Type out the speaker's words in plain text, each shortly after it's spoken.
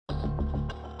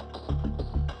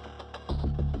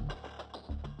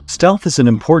Stealth is an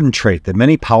important trait that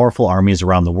many powerful armies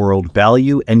around the world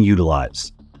value and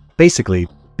utilize. Basically,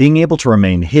 being able to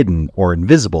remain hidden or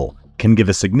invisible can give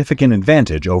a significant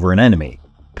advantage over an enemy,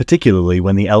 particularly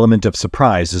when the element of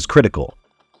surprise is critical.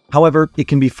 However, it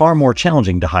can be far more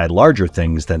challenging to hide larger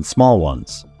things than small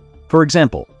ones. For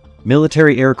example,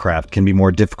 military aircraft can be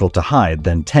more difficult to hide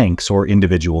than tanks or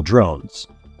individual drones.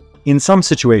 In some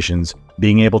situations,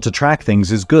 being able to track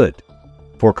things is good.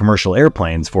 For commercial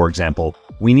airplanes, for example,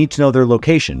 we need to know their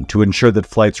location to ensure that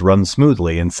flights run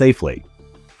smoothly and safely.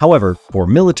 However, for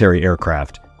military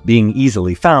aircraft, being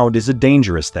easily found is a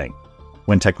dangerous thing.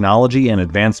 When technology and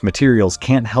advanced materials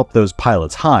can't help those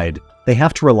pilots hide, they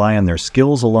have to rely on their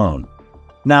skills alone.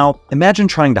 Now, imagine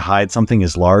trying to hide something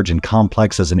as large and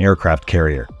complex as an aircraft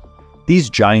carrier.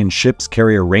 These giant ships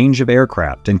carry a range of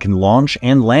aircraft and can launch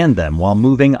and land them while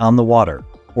moving on the water,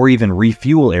 or even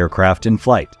refuel aircraft in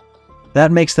flight.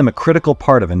 That makes them a critical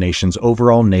part of a nation's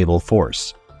overall naval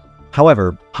force.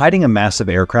 However, hiding a massive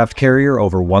aircraft carrier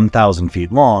over 1,000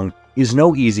 feet long is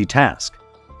no easy task.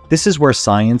 This is where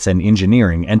science and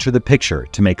engineering enter the picture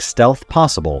to make stealth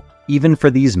possible even for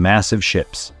these massive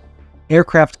ships.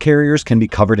 Aircraft carriers can be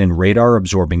covered in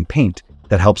radar-absorbing paint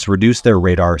that helps reduce their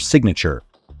radar signature.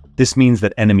 This means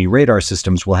that enemy radar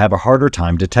systems will have a harder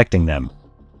time detecting them.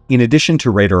 In addition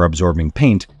to radar-absorbing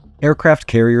paint, aircraft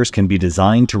carriers can be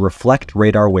designed to reflect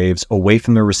radar waves away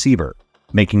from the receiver,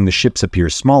 making the ships appear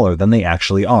smaller than they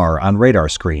actually are on radar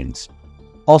screens.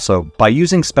 Also, by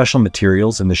using special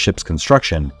materials in the ship's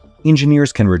construction,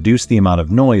 engineers can reduce the amount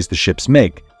of noise the ships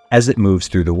make as it moves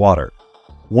through the water.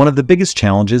 One of the biggest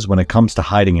challenges when it comes to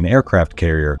hiding an aircraft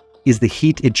carrier is the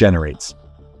heat it generates.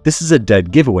 This is a dead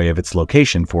giveaway of its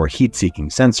location for heat-seeking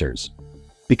sensors.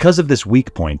 Because of this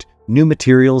weak point, new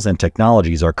materials and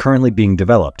technologies are currently being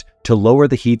developed to lower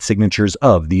the heat signatures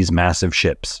of these massive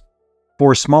ships.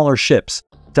 For smaller ships,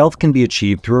 stealth can be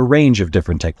achieved through a range of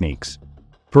different techniques.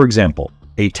 For example,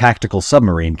 a tactical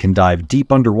submarine can dive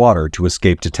deep underwater to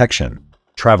escape detection,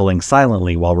 traveling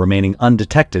silently while remaining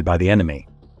undetected by the enemy.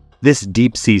 This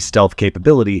deep-sea stealth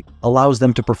capability allows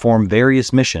them to perform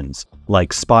various missions,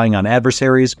 like spying on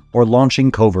adversaries or launching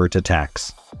covert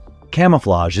attacks.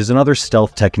 Camouflage is another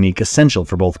stealth technique essential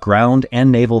for both ground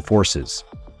and naval forces.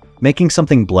 Making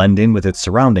something blend in with its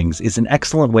surroundings is an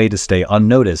excellent way to stay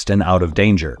unnoticed and out of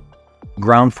danger.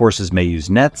 Ground forces may use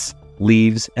nets,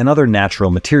 leaves, and other natural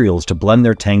materials to blend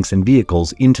their tanks and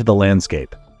vehicles into the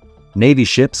landscape. Navy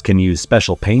ships can use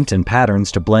special paint and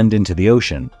patterns to blend into the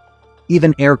ocean.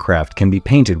 Even aircraft can be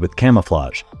painted with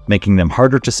camouflage, making them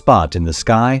harder to spot in the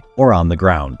sky or on the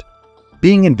ground.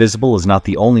 Being invisible is not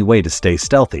the only way to stay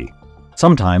stealthy.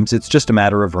 Sometimes it's just a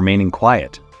matter of remaining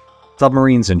quiet.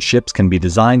 Submarines and ships can be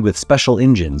designed with special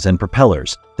engines and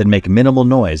propellers that make minimal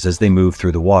noise as they move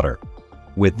through the water.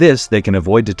 With this, they can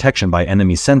avoid detection by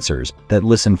enemy sensors that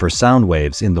listen for sound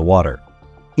waves in the water.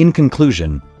 In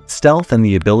conclusion, stealth and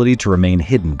the ability to remain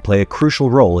hidden play a crucial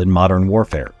role in modern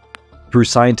warfare. Through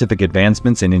scientific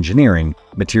advancements in engineering,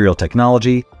 material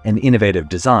technology, and innovative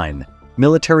design,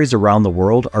 militaries around the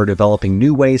world are developing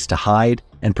new ways to hide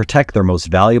and protect their most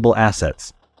valuable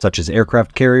assets, such as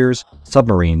aircraft carriers,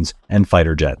 submarines, and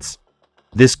fighter jets.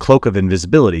 This cloak of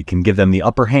invisibility can give them the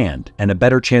upper hand and a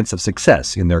better chance of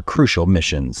success in their crucial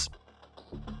missions.